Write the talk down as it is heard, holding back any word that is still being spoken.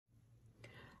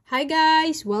Hi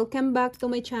guys, welcome back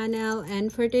to my channel, and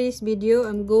for today's video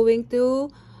I'm going to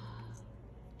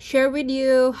share with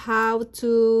you how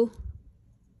to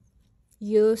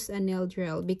use a nail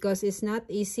drill because it's not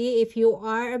easy. If you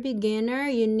are a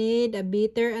beginner, you need a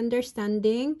better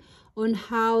understanding on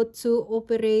how to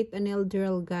operate a nail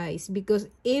drill, guys,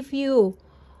 because if you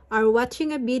are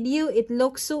watching a video, it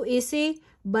looks so easy,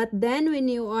 but then when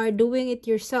you are doing it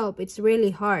yourself, it's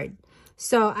really hard.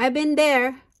 So I've been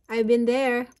there.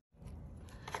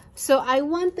 So I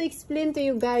want to explain to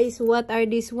you guys what are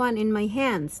this one in my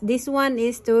hands. This one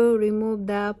is to remove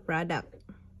the product.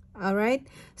 Alright.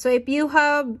 So if you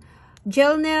have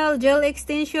gel nail, gel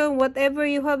extension, whatever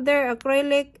you have there,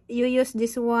 acrylic, you use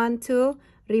this one to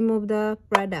remove the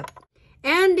product.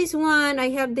 And this one, I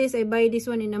have this, I buy this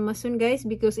one in Amazon, guys,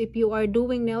 because if you are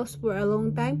doing nails for a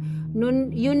long time,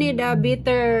 you need a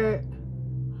better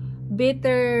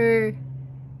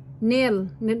nail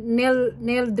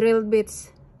drill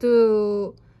bits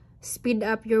to speed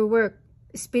up your work,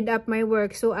 speed up my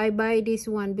work. So I buy this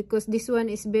one because this one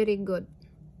is very good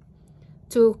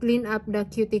to clean up the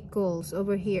cuticles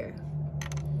over here.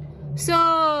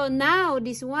 So now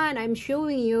this one I'm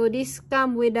showing you, this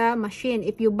come with a machine.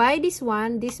 If you buy this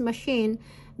one, this machine,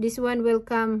 this one will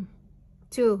come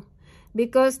too,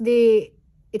 because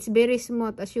it's very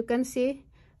smooth. As you can see,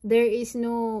 there is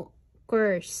no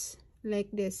curves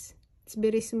like this. It's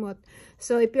very smooth.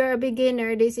 So if you're a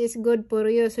beginner, this is good for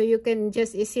you, so you can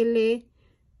just easily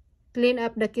clean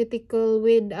up the cuticle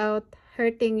without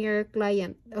hurting your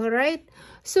client. All right,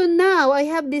 so now I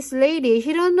have this lady.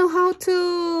 She don't know how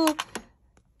to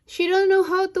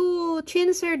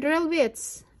change her drill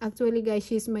bits. Actually, guys,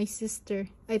 she's my sister.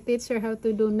 I teach her how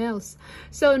to do nails.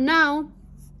 So now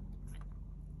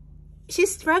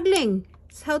she's struggling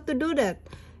how to do that.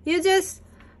 You just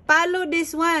follow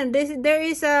this one. There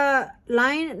is a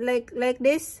line like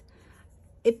this.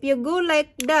 If you go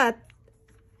like that,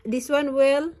 this one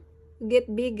will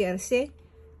get bigger. See,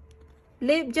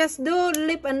 just do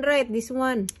left and right. This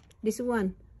one.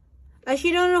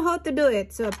 She don't know how to do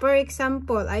it. So for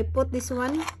example, I put this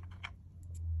one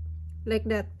like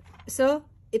that, so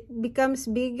it becomes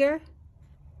bigger,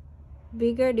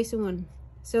 this one.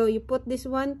 So you put this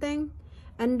one thing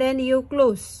and then you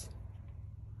close.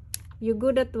 You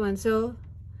go that one, so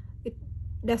it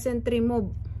doesn't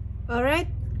remove. All right,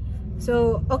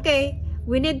 so okay,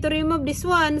 we need to remove this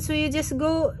one, so you just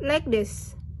go like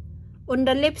this on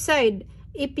the left side.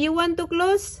 If you want to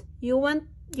close, you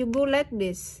go like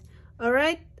this. All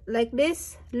right, like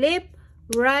this, left,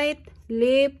 right,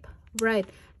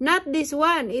 not this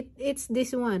one, it's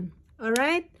this one. All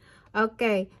right,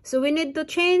 okay, so we need to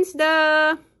change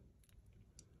the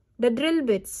drill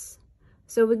bits.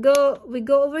 So we go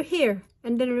over here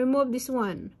and then remove this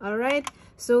one. All right,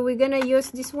 so we're gonna use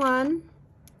this one,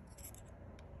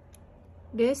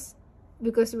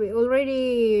 because we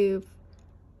already.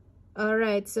 All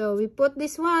right, so we put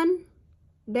this one,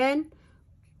 then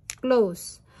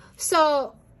close.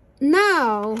 So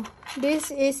now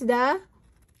this is the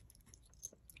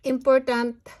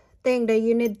important thing that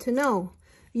you need to know.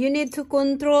 You need to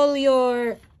control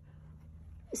your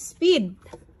speed.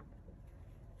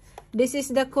 This is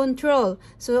the control.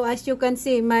 So as you can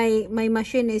see, my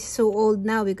machine is so old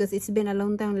now because it's been a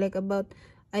long time, like about,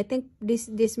 I think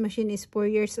this machine is 4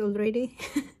 years already.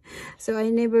 So I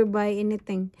never buy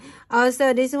anything.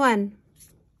 Also this one.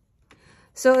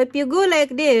 So if you go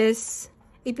like this,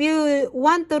 if you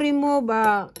want to remove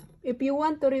the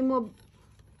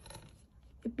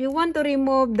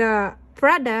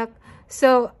product,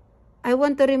 so I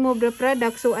want to remove the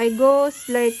product, so I go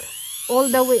like all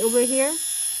the way over here,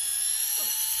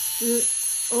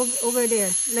 over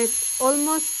there, like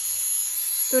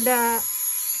almost to the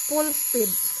full speed.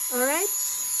 All right,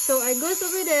 so I go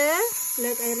over there,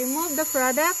 like I remove the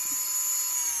product.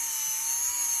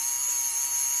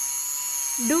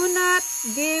 Do not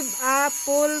give a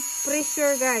full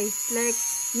pressure, guys, like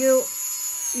you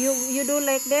do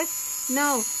like this.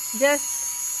 No, just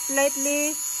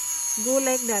slightly go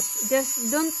like that. Just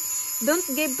don't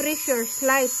give pressure.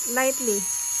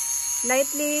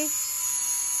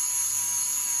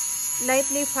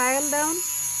 Lightly file down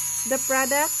the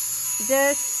product.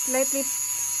 Just slightly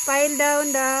file down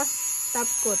the top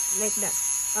coat like that.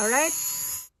 All right,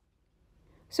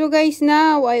 so guys,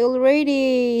 now I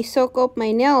already soak up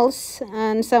my nails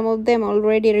and some of them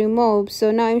already removed. So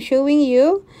now I'm showing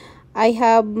you, I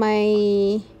have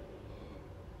my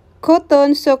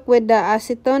cotton soaked with the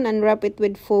acetone and wrap it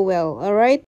with foil. All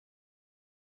right,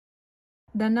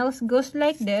 the nails goes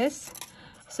like this.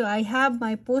 So I have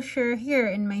my pusher here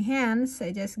in my hands.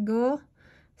 I just go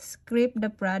scrape the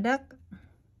product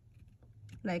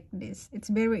like this. It's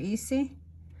very easy.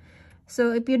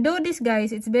 So if you do this,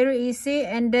 guys, it's very easy,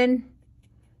 and then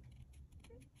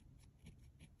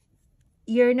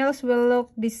your nails will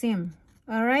look the same.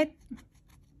 All right.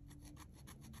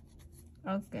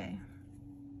 Okay,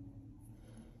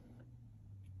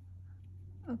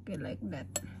 like that.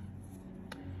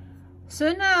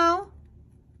 So now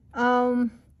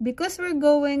because we're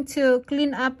going to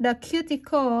clean up the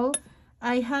cuticle,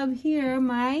 I have here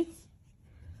my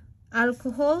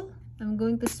alcohol. I'm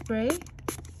going to spray,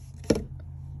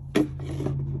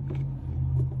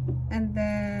 and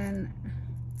then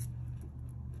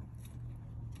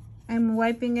I'm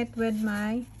wiping it with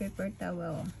my paper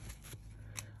towel.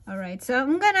 Alright, so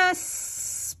I'm gonna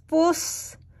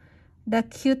push the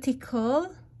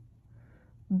cuticle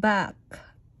back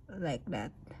like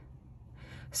that.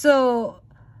 So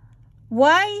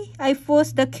why I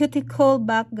push the cuticle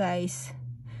back, guys?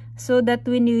 So that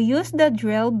when you use the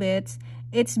drill bits,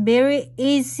 it's very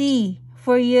easy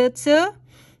for you to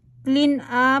clean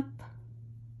up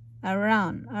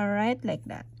around. Alright, like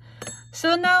that.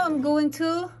 So now I'm going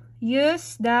to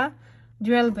use the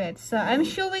drill bits. So I'm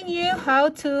showing you how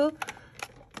to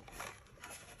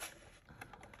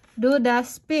do the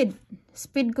speed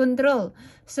control.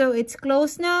 So it's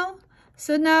closed now.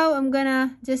 So now I'm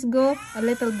gonna just go a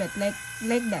little bit like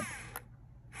that,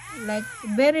 like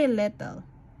very little,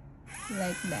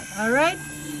 like that. All right.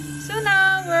 So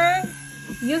now we're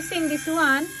using this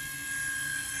one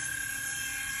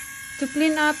to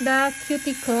clean up the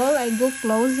cuticle. I go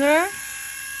closer.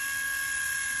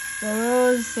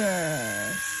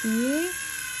 See,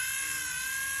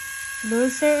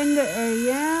 closer in the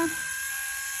area.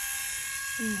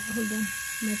 Hold on,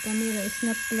 my camera is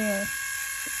not clear.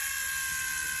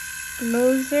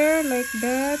 Closer like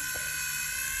that,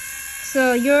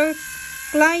 so your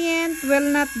client will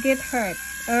not get hurt.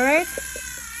 All right.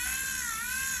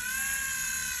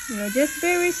 Just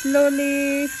very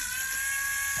slowly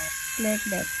like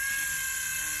that.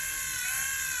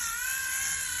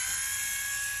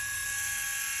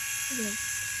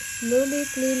 Slowly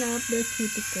clean up the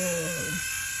cuticle.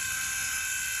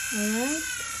 Alright,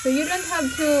 so you don't have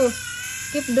to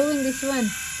keep doing this one.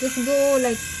 Just go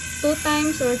like 2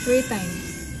 times or 3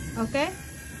 times. Okay,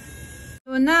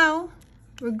 so now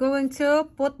we're going to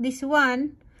put this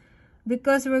one,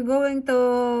 because we're going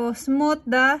to smooth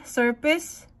the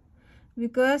surface.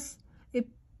 Because if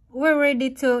we're ready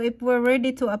to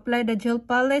apply the gel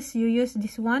polish, you use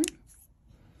this one.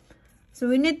 So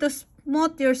we need to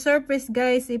smooth your surface,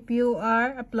 guys, if you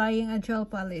are applying a gel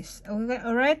polish. Okay,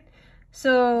 all right.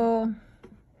 So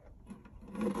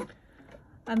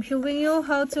I'm showing you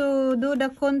how to do the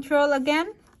control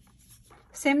again.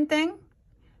 Same thing,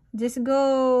 just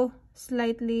go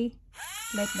slightly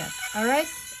like that. All right.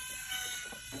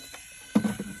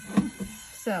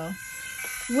 So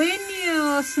when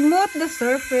you smooth the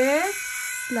surface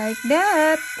like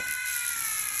that,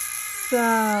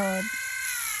 so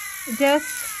just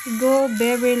go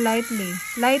very lightly,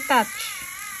 light touch,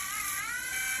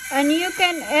 and you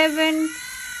can even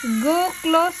go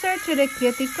closer to the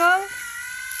cuticle.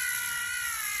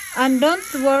 And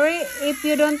don't worry if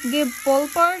you don't give full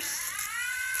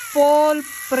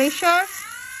pressure,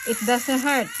 it doesn't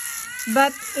hurt.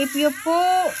 But if you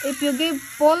give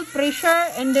full pressure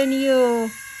and then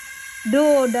you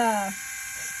do the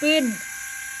speed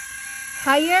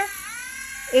higher,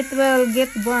 it will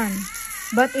get burned.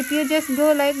 But if you just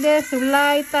go like this,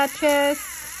 light touches,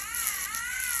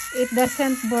 it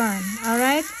doesn't burn.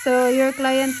 Alright, so your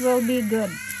client will be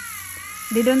good.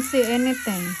 They don't see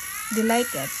anything, they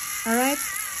like it. Alright,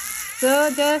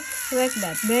 so just like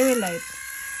that, very light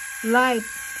like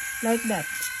that,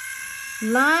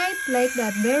 light like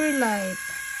that, very light.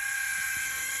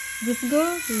 Just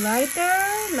go lighter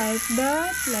like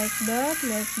that, like that,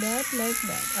 like that, like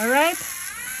that. Alright,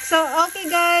 so okay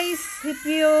guys, if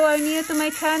you are new to my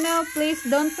channel, please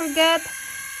don't forget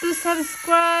to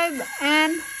subscribe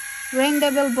and ring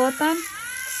the bell button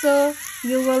so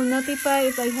you will notify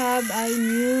if I have a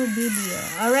new video.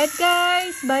 Alright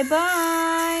guys, bye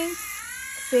bye,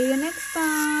 see you next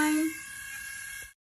time.